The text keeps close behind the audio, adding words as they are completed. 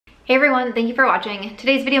Hey everyone, thank you for watching.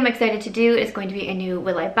 Today's video I'm excited to do is going to be a new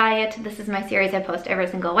Will I Buy It. This is my series I post every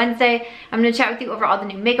single Wednesday. I'm going to chat with you over all the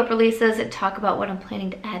new makeup releases and talk about what I'm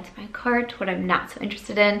planning to add to my cart, what I'm not so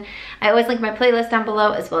interested in. I always link my playlist down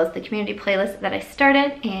below as well as the community playlist that I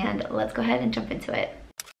started, and let's go ahead and jump into it.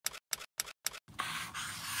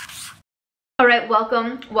 Alright,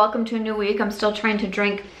 welcome to a new week. I'm still trying to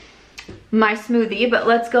drink my smoothie, but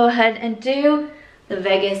let's go ahead and do the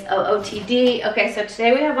Vegas OOTD. Okay, so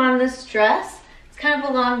today we have on this dress. It's kind of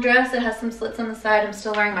a long dress. It has some slits on the side. I'm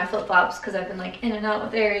still wearing my flip-flops because I've been like in and out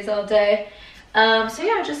with Aries all day. So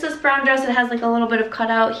yeah, just this brown dress. It has like a little bit of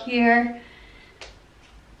cutout here.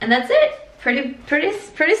 And that's it. Pretty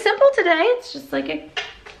simple today. It's just like a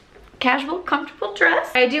casual, comfortable dress.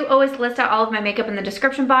 I do always list out all of my makeup in the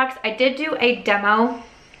description box. I did do a demo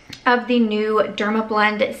of the new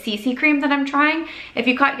Dermablend CC cream that I'm trying. If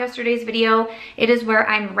you caught yesterday's video, it is where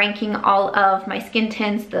I'm ranking all of my skin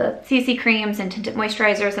tints, the CC creams and tinted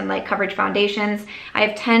moisturizers and light coverage foundations. I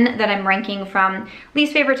have 10 that I'm ranking from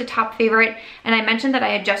least favorite to top favorite, and I mentioned that I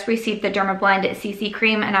had just received the Dermablend CC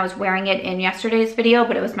cream and I was wearing it in yesterday's video,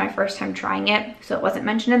 but it was my first time trying it, so it wasn't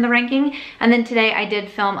mentioned in the ranking. And then today I did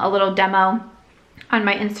film a little demo on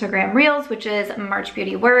my Instagram Reels, which is March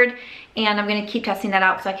Beauty Word, and I'm gonna keep testing that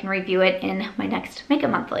out so I can review it in my next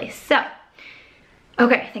Makeup Monthly. So,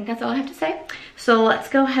 okay, I think that's all I have to say. So let's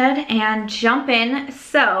go ahead and jump in.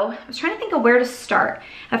 So, I was trying to think of where to start.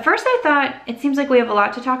 At first I thought, it seems like we have a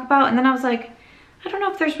lot to talk about, and then I was like, I don't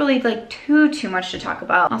know if there's really like too much to talk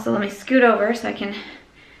about. Also, let me scoot over so I can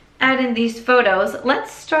add in these photos.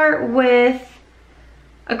 Let's start with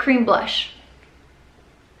a cream blush.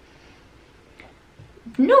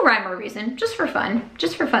 No rhyme or reason, just for fun,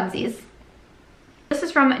 just for funsies. This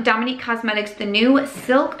is from Dominique Cosmetics, the new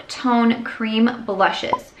Silk Tone Cream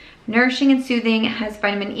Blushes. Nourishing and soothing, has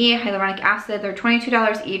vitamin E, hyaluronic acid. They're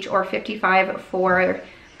 $22 each or $55 for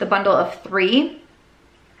the bundle of 3.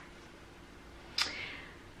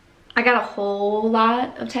 I got a whole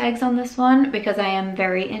lot of tags on this one because I am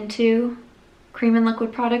very into cream and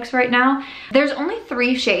liquid products right now. There's only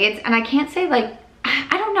 3 shades, and I can't say like,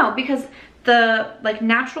 I don't know, because the like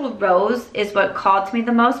natural rose is what called to me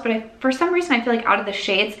the most, but for some reason I feel like out of the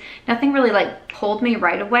shades nothing really like pulled me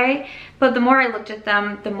right away. But the more I looked at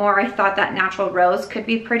them, the more I thought that natural rose could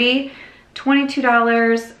be pretty.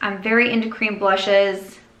 $22. I'm very into cream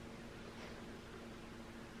blushes.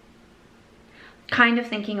 Kind of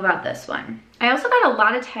thinking about this one. I also got a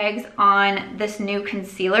lot of tags on this new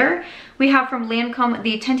concealer. We have from Lancome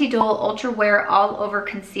the Idole Ultra Wear All Over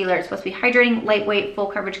Concealer. It's supposed to be hydrating, lightweight, full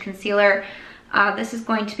coverage concealer. This is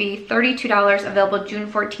going to be $32, available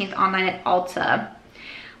June 14th online at Ulta. A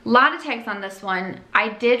lot of tags on this one. I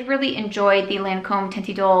did really enjoy the Lancome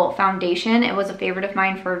Idole foundation. It was a favorite of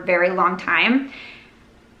mine for a very long time.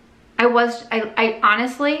 I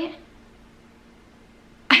honestly,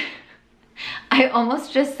 I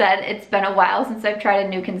almost just said it's been a while since I've tried a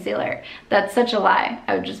new concealer. That's such a lie.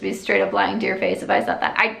 I would just be straight up lying to your face if I said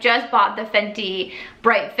that. I just bought the Fenty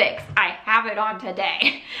Bright Fix. I have it on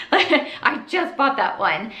today. I just bought that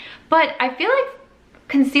one. But I feel like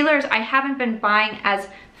concealers I haven't been buying as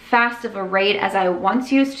fast of a rate as I once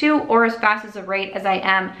used to, or as fast as a rate as I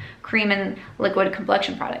am cream and liquid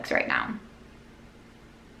complexion products right now.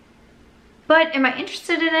 But am I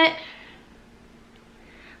interested in it?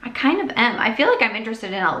 I kind of am. I feel like I'm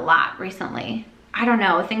interested in a lot recently. I don't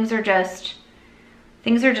know, things are just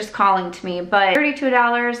calling to me, but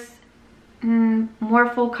 $32, more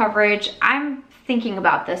full coverage. I'm thinking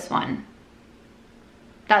about this one.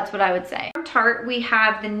 That's what I would say. From Tarte, we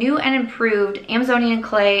have the new and improved Amazonian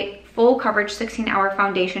Clay Full Coverage 16-Hour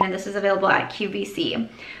Foundation, and this is available at QVC.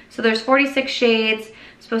 So there's 46 shades,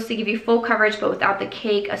 supposed to give you full coverage, but without the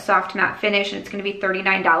cake, a soft matte finish, and it's gonna be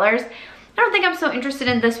 $39. I don't think I'm so interested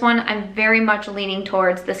in this one. I'm very much leaning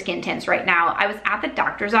towards the skin tints right now. I was at the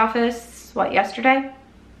doctor's office, yesterday?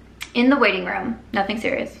 In the waiting room. Nothing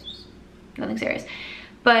serious. Nothing serious.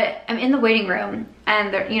 But I'm in the waiting room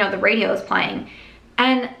and the radio is playing.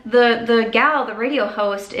 And the radio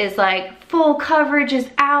host is like, full coverage is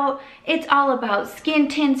out. It's all about skin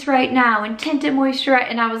tints right now and tinted moisturizer.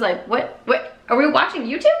 And I was like, what? Are we watching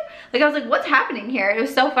YouTube? Like, I was like, what's happening here? It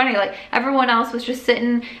was so funny. Like, everyone else was just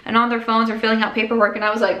sitting and on their phones or filling out paperwork, and I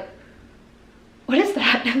was like, what is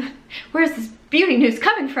that? Where is this beauty news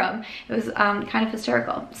coming from? It was kind of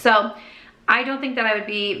hysterical. So I don't think that I would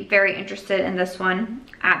be very interested in this one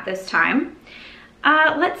at this time.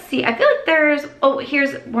 Let's see. I feel like there's, oh,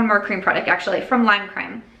 here's one more cream product actually from Lime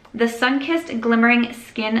Crime. The Sun-Kissed Glimmering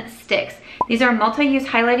Skin Sticks. These are multi-use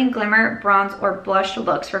highlighting glimmer, bronze, or blush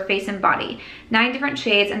looks for face and body. 9 different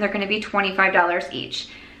shades, and they're going to be $25 each.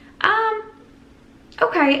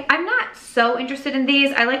 Okay, I'm not so interested in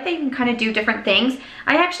these. I like that you can kind of do different things.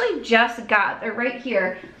 I actually just got, they're right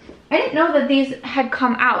here. I didn't know that these had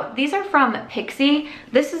come out. These are from Pixi.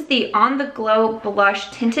 This is the On The Glow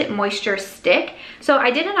Blush Tinted Moisture Stick. So I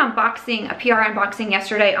did an unboxing, a PR unboxing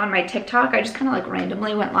yesterday on my TikTok. I just kind of like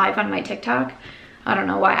randomly went live on my TikTok. I don't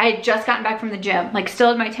know why. I had just gotten back from the gym, like still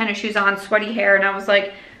had my tennis shoes on, sweaty hair, and I was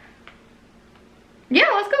like, yeah,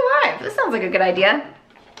 let's go live. This sounds like a good idea.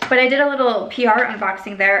 But I did a little PR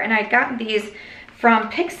unboxing there, and I'd gotten these from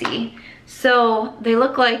Pixi. So they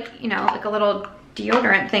look like, you know, like a little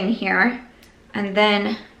deodorant thing here, and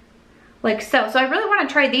then like so. So I really want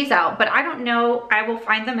to try these out, but I don't know. I will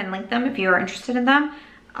find them and link them if you are interested in them.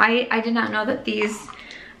 I did not know that these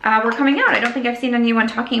were coming out. I don't think I've seen anyone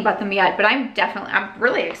talking about them yet, but I'm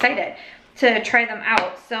really excited to try them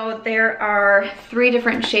out. So there are 3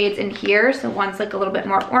 different shades in here. So one's like a little bit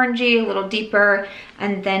more orangey, a little deeper,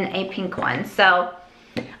 and then a pink one. So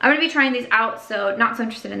I'm gonna be trying these out, so not so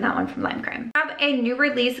interested in that one from Lime Crime. I have a new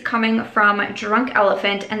release coming from Drunk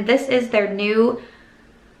Elephant, and this is their new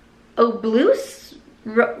O-Bloos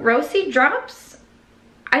Rosi drops.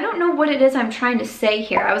 I don't know what it is I'm trying to say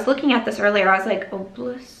here. I was looking at this earlier. I was like,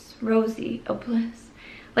 O-Bloos, Rosi, O-Bloos.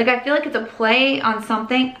 Like, I feel like it's a play on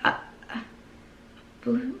something.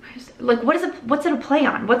 Like, what's it a play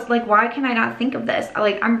on? What's, like, why can I not think of this?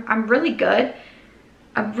 Like, I'm really good.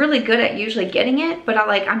 I'm really good at usually getting it, but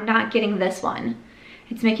I'm not getting this one.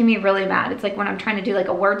 It's making me really mad. It's like when I'm trying to do like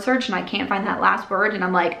a word search and I can't find that last word, and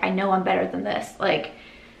I'm like, I know I'm better than this. Like,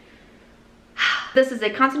 this is a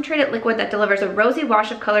concentrated liquid that delivers a rosy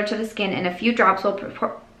wash of color to the skin in a few drops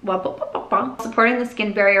while supporting the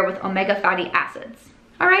skin barrier with omega fatty acids.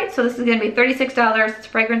 All right, so this is gonna be $36. It's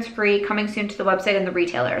fragrance free, coming soon to the website and the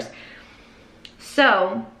retailers.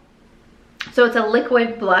 So it's a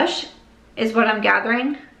liquid blush, is what I'm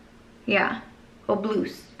gathering. Yeah,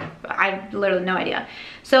 O-Bloos. I have literally no idea.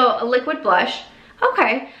 So a liquid blush.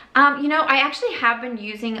 Okay. You know, I actually have been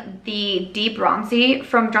using the Deep Bronzy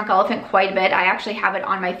from Drunk Elephant quite a bit. I actually have it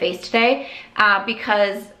on my face today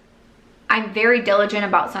because I'm very diligent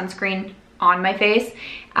about sunscreen on my face.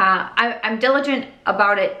 I'm diligent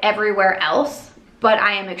about it everywhere else, but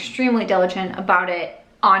I am extremely diligent about it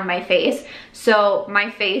on my face. So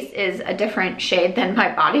my face is a different shade than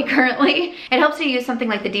my body currently. It helps to use something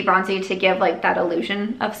like the Deep Bronzy to give like that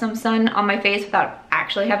illusion of some sun on my face without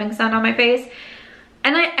actually having sun on my face.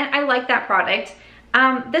 And I like that product.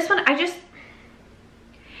 This one,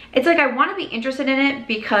 it's like I want to be interested in it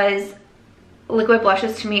because liquid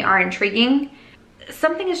blushes to me are intriguing.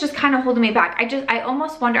 Something is just kind of holding me back. I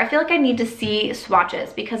almost wonder, I feel like I need to see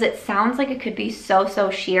swatches because it sounds like it could be so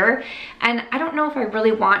sheer, and I don't know if I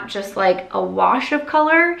really want just like a wash of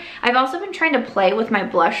color. I've also been trying to play with my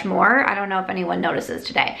blush more. I don't know if anyone notices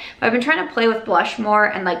today, but I've been trying to play with blush more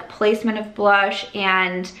and like placement of blush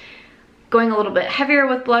and going a little bit heavier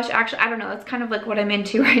with blush. Actually, I don't know, that's kind of like what I'm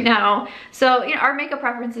into right now. So, you know, our makeup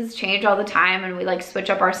preferences change all the time, and we like switch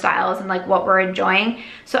up our styles and like what we're enjoying.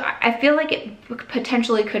 So I feel like it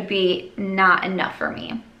potentially could be not enough for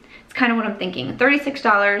me. It's kind of what I'm thinking.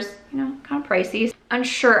 $36, you know, kind of pricey.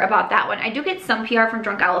 Unsure about that one. I do get some PR from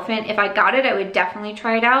Drunk Elephant. If I got it, I would definitely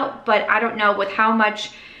try it out, but I don't know with how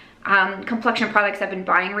much complexion products I've been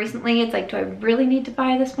buying recently. It's like, do I really need to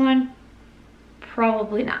buy this one?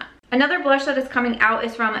 Probably not. Another blush that is coming out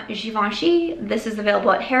is from Givenchy. This is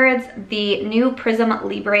available at Harrods, the new Prism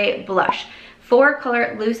Libre blush.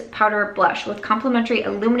 4-color loose powder blush with complementary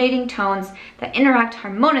illuminating tones that interact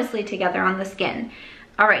harmoniously together on the skin.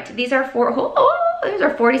 All right, these are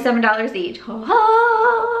 $47 each.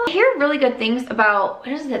 I hear really good things about, what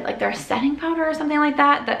is it, like their setting powder or something like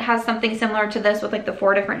that, that has something similar to this with like the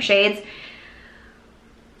 4 different shades.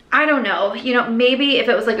 I don't know, you know, maybe if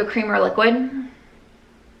it was like a cream or liquid,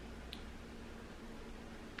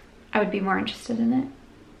 I would be more interested in it.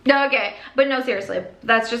 Okay, but no, seriously,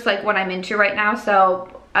 that's just like what I'm into right now.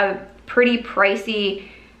 So a pretty pricey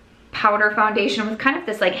powder foundation with kind of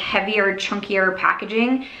this like heavier, chunkier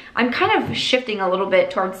packaging. I'm kind of shifting a little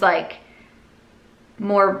bit towards like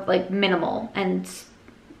more like minimal, and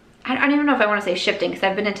I don't even know if I want to say shifting because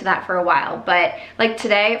I've been into that for a while. But like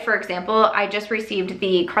today, for example, I just received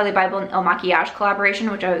the Carly Bible and Il Maquillage collaboration,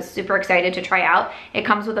 which I was super excited to try out. It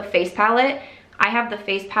comes with a face palette. I have the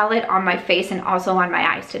face palette on my face and also on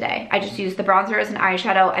my eyes today. I just used the bronzer as an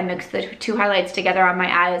eyeshadow. I mixed the 2 highlights together on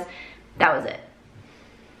my eyes. That was it.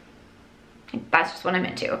 That's just what I'm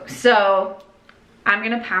into. So I'm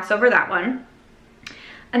gonna pass over that one.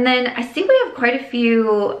 And then I think we have quite a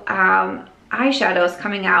few eyeshadows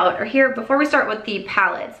coming out. Or here, before we start with the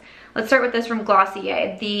palettes, Let's start with this from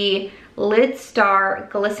Glossier, the Lid Star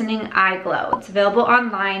Glistening Eye Glow. It's available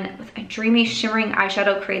online with a dreamy shimmering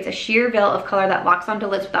eyeshadow, creates a sheer veil of color that locks onto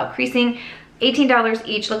lids without creasing. $18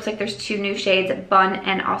 each. Looks like there's 2 new shades, Bun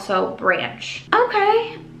and also Branch.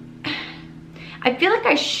 Okay. I feel like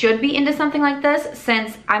I should be into something like this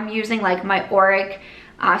since I'm using like my Auric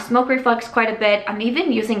Smoke Reflex quite a bit. I'm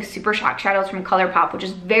even using Super Shock shadows from Colourpop, which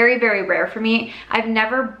is very, very rare for me. I've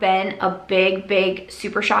never been a big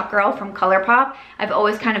Super Shock girl from Colourpop. I've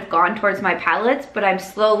always kind of gone towards my palettes, but I'm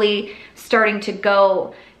slowly starting to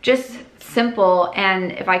go just simple,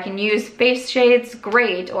 and if I can use face shades,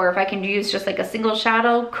 great, or if I can use just like a single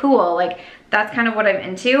shadow, cool. Like that's kind of what I'm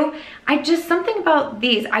into. Something about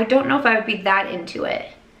these, I don't know if I would be that into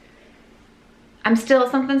it.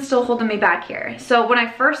 Something's still holding me back here. So when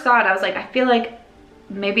I first saw it, I was like, I feel like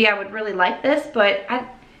maybe I would really like this, but I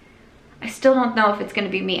still don't know if it's gonna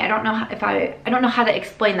be me. I don't know how to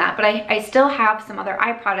explain that, but I still have some other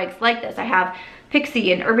eye products like this. I have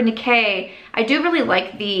Pixi and Urban Decay. I do really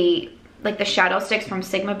like the shadow sticks from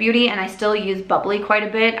Sigma Beauty, and I still use Bubbly quite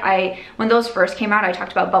a bit. When those first came out, I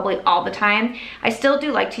talked about Bubbly all the time. I still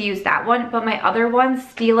do like to use that one, but my other ones,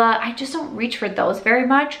 Stila, I just don't reach for those very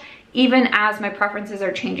much, even as my preferences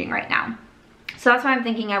are changing right now. So that's why I'm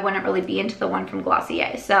thinking I wouldn't really be into the one from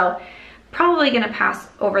Glossier. So probably gonna pass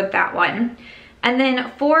over that one. And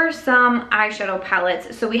then for some eyeshadow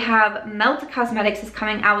palettes, so we have Melt Cosmetics is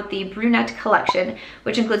coming out with the Brunet collection,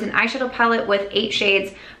 which includes an eyeshadow palette with 8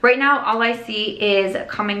 shades. Right now, all I see is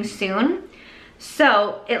coming soon.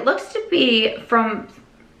 So it looks to be from,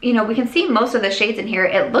 you know, we can see most of the shades in here.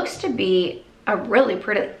 It looks to be a really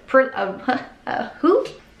pretty,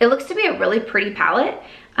 It looks to be a really pretty palette.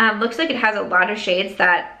 Looks like it has a lot of shades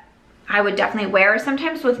that I would definitely wear.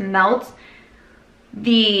 Sometimes with Melt,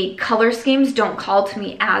 the color schemes don't call to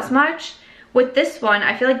me as much. With this one,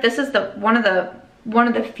 I feel like this is one of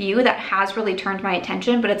the few that has really turned my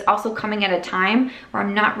attention, but it's also coming at a time where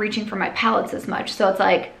I'm not reaching for my palettes as much. So it's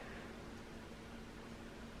like,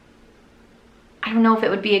 I don't know if it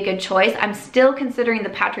would be a good choice. I'm still considering the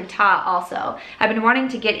Patrick Ta also. I've been wanting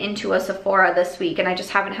to get into a Sephora this week and I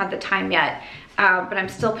just haven't had the time yet. But I'm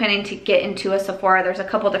still planning to get into a Sephora. There's a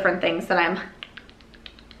couple different things that I'm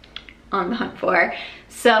on the hunt for.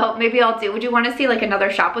 So maybe I'll do, would you want to see like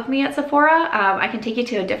another shop with me at Sephora? I can take you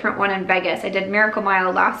to a different one in Vegas. I did Miracle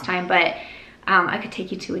Mile last time, but I could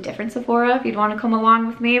take you to a different Sephora if you'd want to come along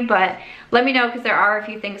with me. But let me know, because there are a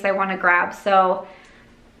few things I want to grab. So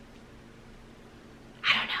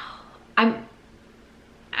I don't know.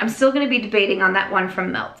 I'm still going to be debating on that one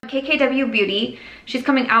from Melt. KKW Beauty, she's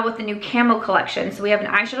coming out with the new Camo collection. So we have an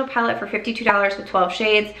eyeshadow palette for $52 with 12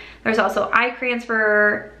 shades. There's also eye crayons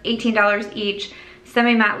for $18 each,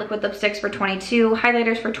 semi-matte liquid lipsticks for $22,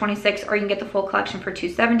 highlighters for $26, or you can get the full collection for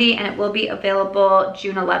 $270, and it will be available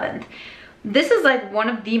June 11th. This is like one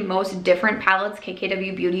of the most different palettes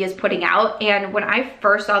KKW Beauty is putting out, and when I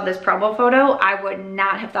first saw this promo photo, I would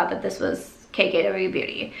not have thought that this was KKW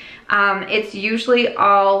Beauty. It's usually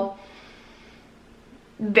all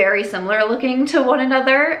very similar looking to one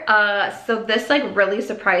another, so this like really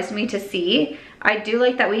surprised me to see. I do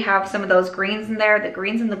like that we have some of those greens in there. The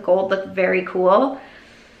greens and the gold look very cool.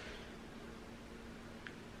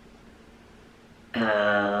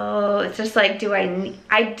 Oh, it's just like, do I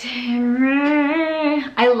like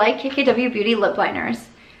KKW Beauty lip liners.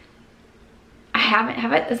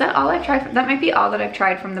 Is that all I've tried? That might be all that I've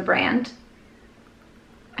tried from the brand.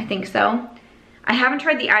 I think so. I haven't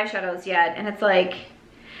tried the eyeshadows yet, and it's like,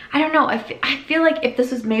 I don't know, I feel like if this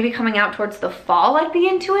was maybe coming out towards the fall, I'd be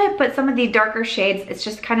into it, but some of the darker shades, it's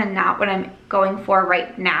just kind of not what I'm going for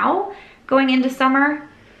right now, going into summer.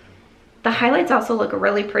 The highlights also look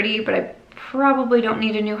really pretty, but I probably don't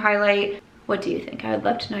need a new highlight. What do you think? I would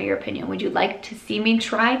love to know your opinion. Would you like to see me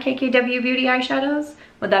try KKW Beauty eyeshadows?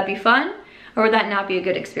 Would that be fun, or would that not be a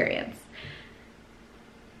good experience?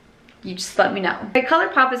 You just let me know.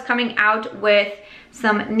 Colourpop is coming out with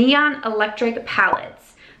some neon electric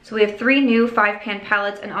palettes. So we have 3 new 5-pan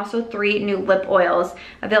palettes and also 3 new lip oils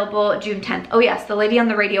available June 10th. Oh yes, the lady on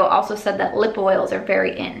the radio also said that lip oils are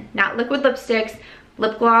very in. Not liquid lipsticks,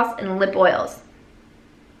 lip gloss, and lip oils.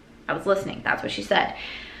 I was listening, that's what she said.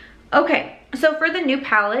 Okay, so for the new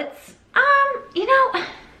palettes, you know,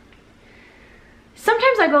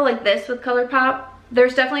 sometimes I go like this with Colourpop.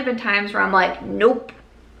 There's definitely been times where I'm like, nope,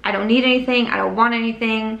 I don't need anything, I don't want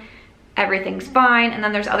anything, everything's fine. And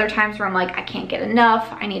then there's other times where I'm like, I can't get enough,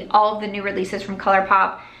 I need all of the new releases from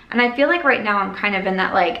Colourpop. And I feel like right now I'm kind of in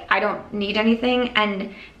that like, I don't need anything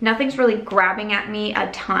and nothing's really grabbing at me a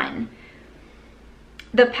ton.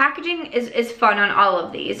 The packaging is fun on all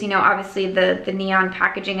of these, you know, obviously the neon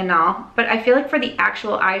packaging and all, but I feel like for the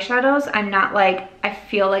actual eyeshadows, I'm not like, I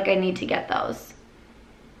feel like I need to get those.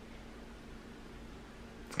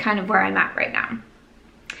 It's kind of where I'm at right now.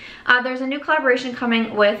 There's a new collaboration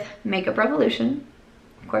coming with Makeup Revolution.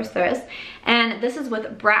 Of course there is. And this is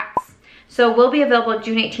with Bratz. So will be available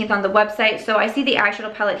June 18th on the website. So I see the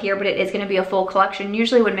eyeshadow palette here, but it is going to be a full collection.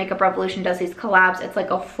 Usually when Makeup Revolution does these collabs, it's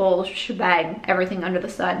like a full shebang, everything under the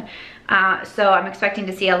sun. So I'm expecting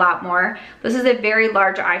to see a lot more. This is a very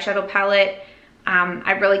large eyeshadow palette.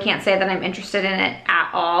 I really can't say that I'm interested in it at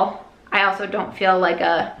all. I also don't feel like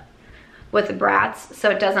with the Bratz, so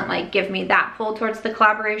it doesn't like give me that pull towards the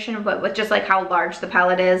collaboration, but with just like how large the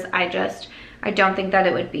palette is, I don't think that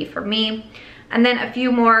it would be for me. And then a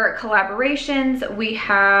few more collaborations. We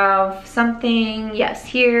have something, yes,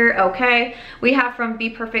 here, okay. We have from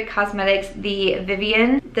BPerfect Cosmetics, the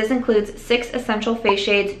Vivienne. This includes 6 essential face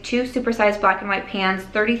shades, 2 supersized black and white pans,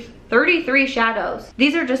 33 shadows.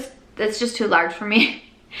 These are just, it's just too large for me.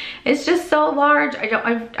 It's just so large.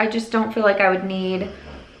 I just don't feel like I would need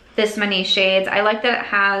this many shades. I like that it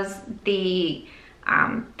has the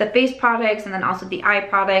face products and then also the eye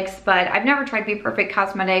products, but I've never tried BPerfect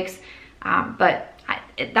Cosmetics. But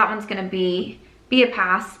that one's gonna be a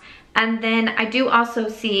pass. And then I do also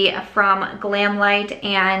see from Glamlite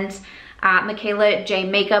and Mikayla J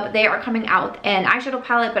Makeup, they are coming out with an eyeshadow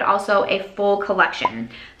palette, but also a full collection.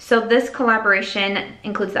 So this collaboration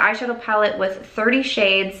includes the eyeshadow palette with 30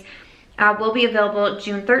 shades, will be available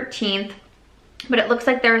June 13th. But it looks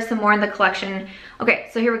like there is some more in the collection. Okay,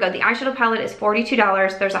 so here we go. The eyeshadow palette is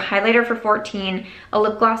 $42. There's a highlighter for $14, a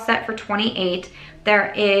lip gloss set for $28.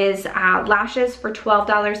 There is lashes for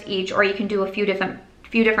 $12 each, or you can do a few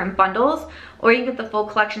different bundles, or you can get the full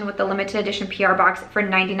collection with the limited edition PR box for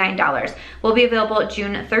 $99. Will be available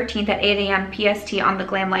June 13th at 8 a.m. PST on the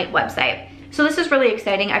Glamlite website. So this is really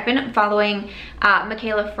exciting. I've been following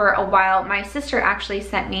Mikayla for a while. My sister actually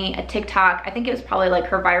sent me a TikTok. I think it was probably like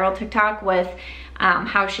her viral TikTok with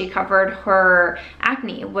how she covered her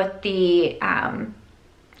acne with the,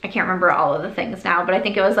 I can't remember all of the things now, but I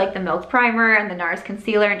think it was like the Milk Primer and the NARS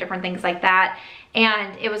Concealer and different things like that.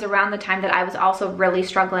 And it was around the time that I was also really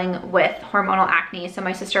struggling with hormonal acne. So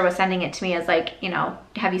my sister was sending it to me as like, you know,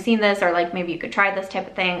 have you seen this? Or like maybe you could try this type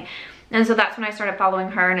of thing. And so that's when I started following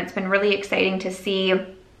her, and it's been really exciting to see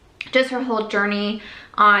just her whole journey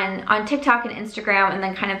on TikTok and Instagram, and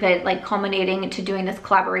then kind of it like culminating into doing this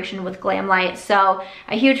collaboration with Glamlite. So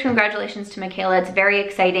a huge congratulations to Mikayla. It's very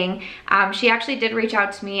exciting. She actually did reach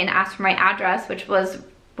out to me and ask for my address, which was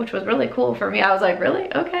really cool for me. I was like,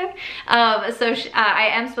 really? Okay. I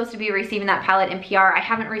am supposed to be receiving that palette in PR. I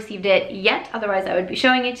haven't received it yet, otherwise I would be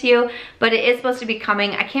showing it to you, but it is supposed to be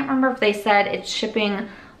coming. I can't remember if they said it's shipping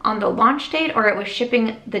on the launch date or it was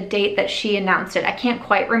shipping the date that she announced it. I can't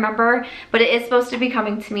quite remember, but it is supposed to be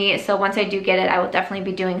coming to me. So once I do get it, I will definitely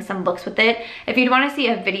be doing some looks with it. If you'd want to see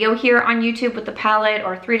a video here on YouTube with the palette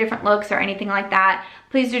or 3 different looks or anything like that,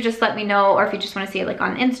 please do just let me know. Or if you just want to see it like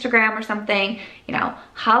on Instagram or something, you know,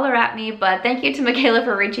 holler at me. But thank you to Mikayla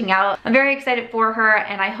for reaching out. I'm very excited for her,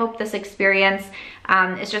 and I hope this experience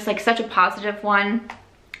is just like such a positive one.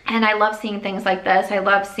 And I love seeing things like this. I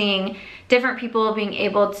love seeing different people being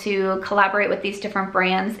able to collaborate with these different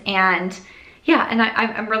brands, and yeah, and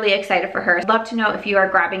I'm really excited for her. I'd love to know if you are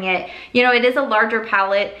grabbing it. You know, it is a larger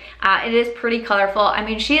palette. It is pretty colorful. I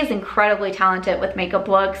mean, she is incredibly talented with makeup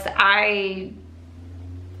looks.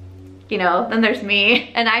 You know, then there's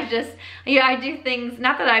me, and I do things,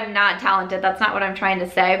 not that I'm not talented, that's not what I'm trying to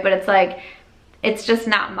say, but it's like, it's just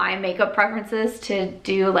not my makeup preferences to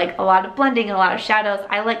do like a lot of blending, a lot of shadows.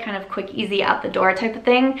 I like kind of quick, easy, out the door type of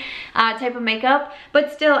thing, type of makeup.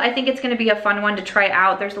 But still, I think it's gonna be a fun one to try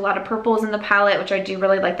out. There's a lot of purples in the palette, which I do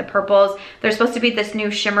really like the purples. There's supposed to be this new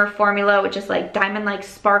shimmer formula, which is like diamond-like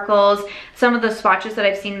sparkles. Some of the swatches that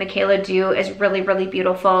I've seen Mikayla do is really, really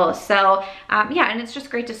beautiful. So yeah, and it's just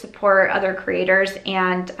great to support other creators,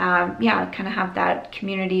 and yeah, kind of have that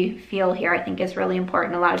community feel here, I think is really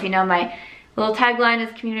important. A lot of you know my little tagline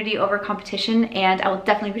is community over competition, and I will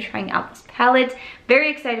definitely be trying out this palette.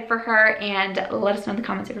 Very excited for her, and let us know in the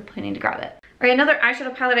comments if you're planning to grab it. All right, another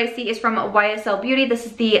eyeshadow palette I see is from YSL Beauty. This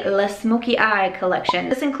is the Le Smokey Eye collection.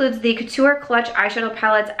 This includes the Couture Clutch eyeshadow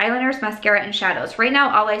palettes, eyeliners, mascara, and shadows. Right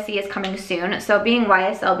now, all I see is coming soon. So being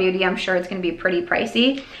YSL Beauty, I'm sure it's gonna be pretty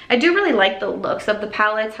pricey. I do really like the looks of the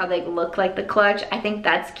palettes, how they look like the clutch. I think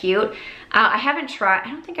that's cute. I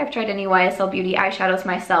don't think I've tried any YSL Beauty eyeshadows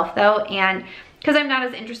myself though, and because I'm not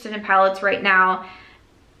as interested in palettes right now,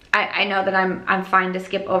 I know that I'm fine to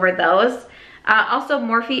skip over those. Also,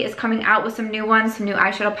 Morphe is coming out with some new ones, some new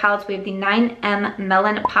eyeshadow palettes. We have the 9M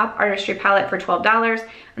Melon Pop Artistry Palette for $12.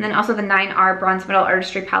 And then also the 9R Bronze Metal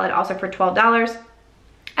Artistry Palette also for $12.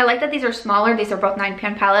 I like that these are smaller. These are both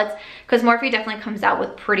 9pan palettes because Morphe definitely comes out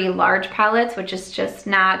with pretty large palettes, which is just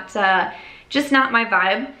not my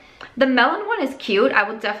vibe. The melon one is cute. I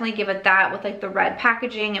would definitely give it that with like the red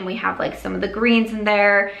packaging, and we have like some of the greens in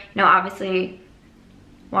there. You know, obviously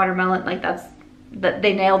watermelon, like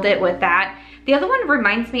they nailed it with that. The other one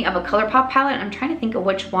reminds me of a Colourpop palette. I'm trying to think of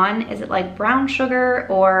which one. Is it like brown sugar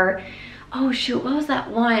or, oh shoot, what was that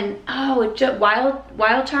one? Oh, it's just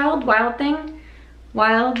wild something.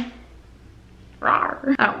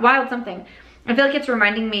 I feel like it's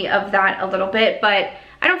reminding me of that a little bit, but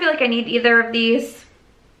I don't feel like I need either of these.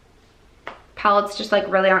 Palettes just like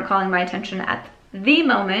really aren't calling my attention at the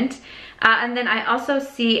moment. And then I also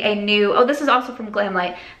see a new, oh, this is also from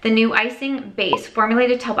Glamlite, the new Icing Base,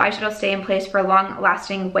 formulated to help eyeshadow stay in place for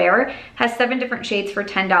long-lasting wear. Has 7 different shades for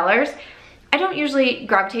 $10. I don't usually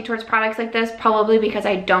gravitate towards products like this, probably because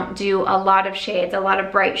I don't do a lot of shades, a lot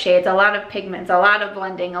of bright shades, a lot of pigments, a lot of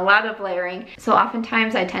blending, a lot of layering. So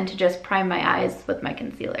oftentimes I tend to just prime my eyes with my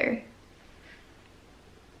concealer.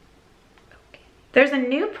 There's a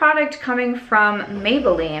new product coming from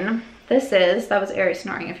Maybelline. That was Ari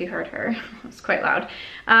snoring if you heard her. It's quite loud.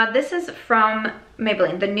 This is from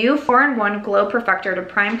Maybelline, the new 4-in-1 Glow Perfector to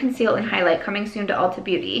prime, conceal, and highlight, coming soon to Ulta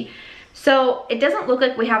Beauty. So it doesn't look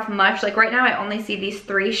like we have much. Like right now I only see these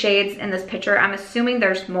 3 shades in this picture. I'm assuming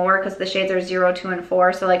there's more because the shades are 0, 2, and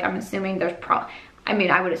 4. So like I'm assuming there's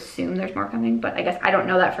I would assume there's more coming, but I guess I don't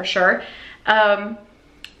know that for sure.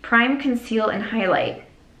 Prime, conceal, and highlight.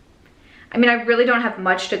 I mean, I really don't have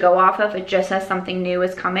much to go off of. It just says something new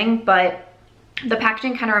is coming, but the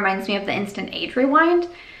packaging kind of reminds me of the Instant Age Rewind.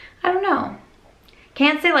 I don't know.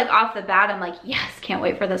 Can't say like off the bat I'm like, yes, can't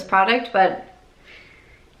wait for this product, but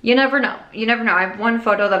you never know. You never know. I have one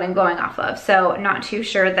photo that I'm going off of, so not too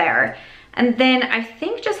sure there. And then I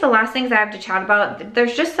think just the last things I have to chat about,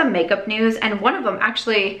 there's just some makeup news, and one of them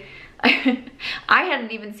actually, I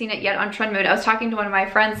hadn't even seen it yet on Trend Mood. I was talking to one of my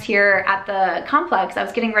friends here at the complex. I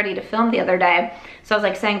was getting ready to film the other day. So I was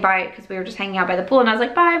like saying bye, because we were just hanging out by the pool, and I was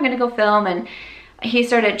like, bye, I'm gonna go film. And he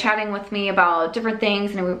started chatting with me about different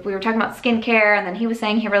things, and we were talking about skincare, and then he was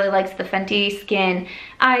saying he really likes the Fenty Skin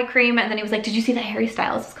Eye Cream, and then he was like, did you see that Harry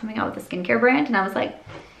Styles is coming out with a skincare brand? And I was like,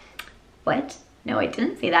 what? No, I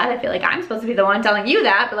didn't see that. I feel like I'm supposed to be the one telling you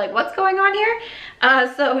that, but like, what's going on here?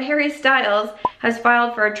 So Harry Styles has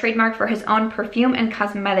filed for a trademark for his own perfume and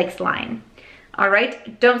cosmetics line. All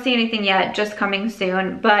right, don't see anything yet, just coming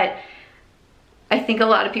soon, but I think a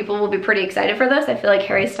lot of people will be pretty excited for this. I feel like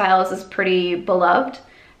Harry Styles is pretty beloved.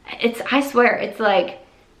 I swear, it's like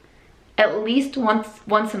at least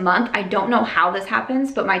once a month. I don't know how this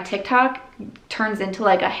happens, but my TikTok turns into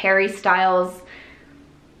like a Harry Styles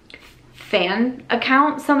fan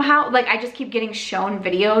account somehow. Like I just keep getting shown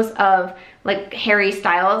videos of like Harry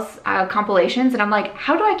Styles compilations, and I'm like,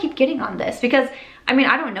 how do I keep getting on this? Because I mean,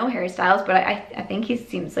 I don't know Harry Styles, but I think he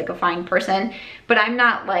seems like a fine person, but I'm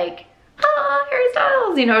not like, ah, Harry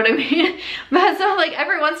Styles, you know what I mean? But so like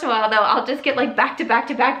every once in a while though, I'll just get like back to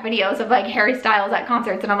back videos of like Harry Styles at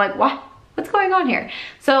concerts, and I'm like, what? What's going on here?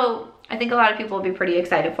 So I think a lot of people will be pretty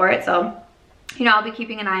excited for it. So, you know, I'll be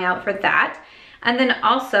keeping an eye out for that. And then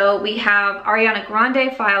also we have Ariana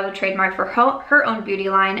Grande filed a trademark for her own beauty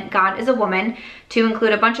line, God is a Woman, to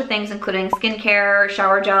include a bunch of things, including skincare,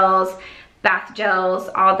 shower gels, bath gels,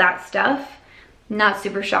 all that stuff. Not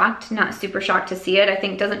super shocked to see it. I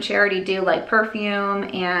think, doesn't she already do like perfume,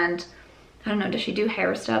 and I don't know, does she do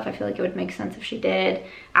hair stuff? I feel like it would make sense if she did.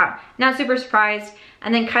 Not super surprised.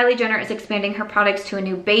 And then Kylie Jenner is expanding her products to a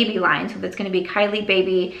new baby line. So that's going to be Kylie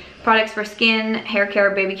Baby products for skin, hair care,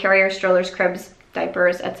 baby carrier, strollers, cribs,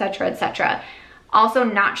 diapers, etc., etc. Also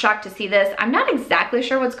not shocked to see this. I'm not exactly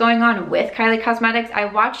sure what's going on with Kylie Cosmetics. I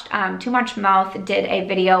watched Too Much Mouth did a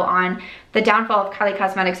video on the downfall of Kylie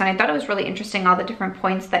Cosmetics, and I thought it was really interesting, all the different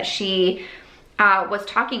points that she was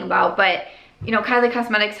talking about. But you know, Kylie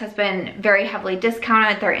Cosmetics has been very heavily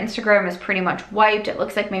discounted. Their Instagram is pretty much wiped. It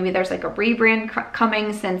looks like maybe there's like a rebrand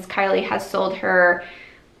coming, since Kylie has sold her,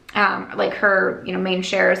 like her, you know, main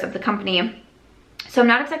shares of the company. So I'm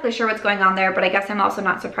not exactly sure what's going on there, but I guess I'm also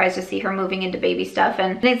not surprised to see her moving into baby stuff.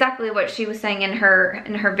 And exactly what she was saying in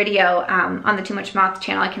her video on the Too Much Mouth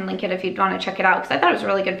channel. I can link it if you'd want to check it out, because I thought it was a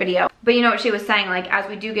really good video. But you know what she was saying, like as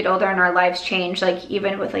we do get older and our lives change, like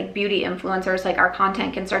even with like beauty influencers, like our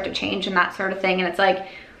content can start to change and that sort of thing. And it's like,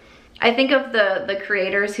 I think of the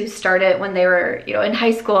creators who started when they were, you know, in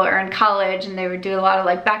high school or in college, and they would do a lot of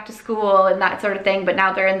like back to school and that sort of thing, but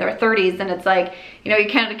now they're in their 30s, and it's like, you know, you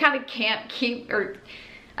kind of can't keep, or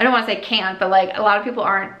I don't want to say can't, but like a lot of people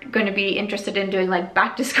aren't going to be interested in doing like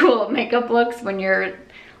back to school makeup looks when you're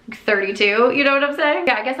 32, you know what I'm saying?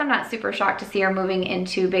 Yeah, I guess I'm not super shocked to see her moving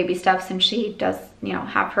into baby stuff since she does, you know,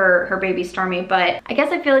 have her baby Stormy, but I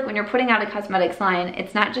guess I feel like when you're putting out a cosmetics line,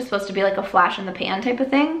 it's not just supposed to be like a flash in the pan type of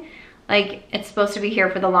thing. Like, it's supposed to be here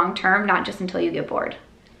for the long term, not just until you get bored.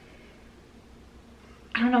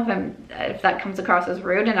 I don't know if that comes across as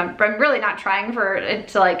rude, and I'm really not trying for it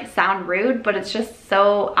to like sound rude, but it's just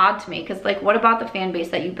so odd to me, because like, what about the fan base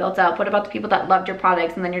that you built up? What about the people that loved your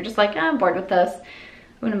products, and then you're just like, I'm bored with this,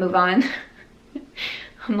 I'm gonna move on.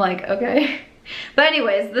 I'm like, okay. But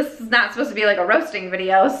anyways, this is not supposed to be like a roasting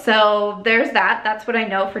video, so there's that. That's what I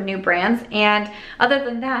know for new brands, and other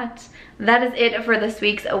than that, that is it for this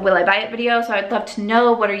week's Will I Buy It video. So I'd love to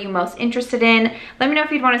know, what are you most interested in? Let me know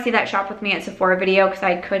if you'd want to see that shop with me at Sephora video, because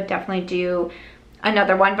I could definitely do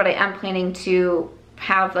another one, but I am planning to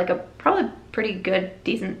have like a probably pretty good,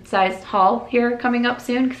 decent sized haul here coming up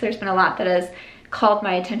soon, because there's been a lot that has called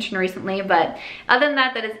my attention recently. But other than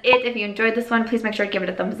that, that is it. If you enjoyed this one, please make sure to give it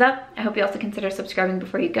a thumbs up. I hope you also consider subscribing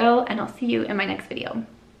before you go, and I'll see you in my next video.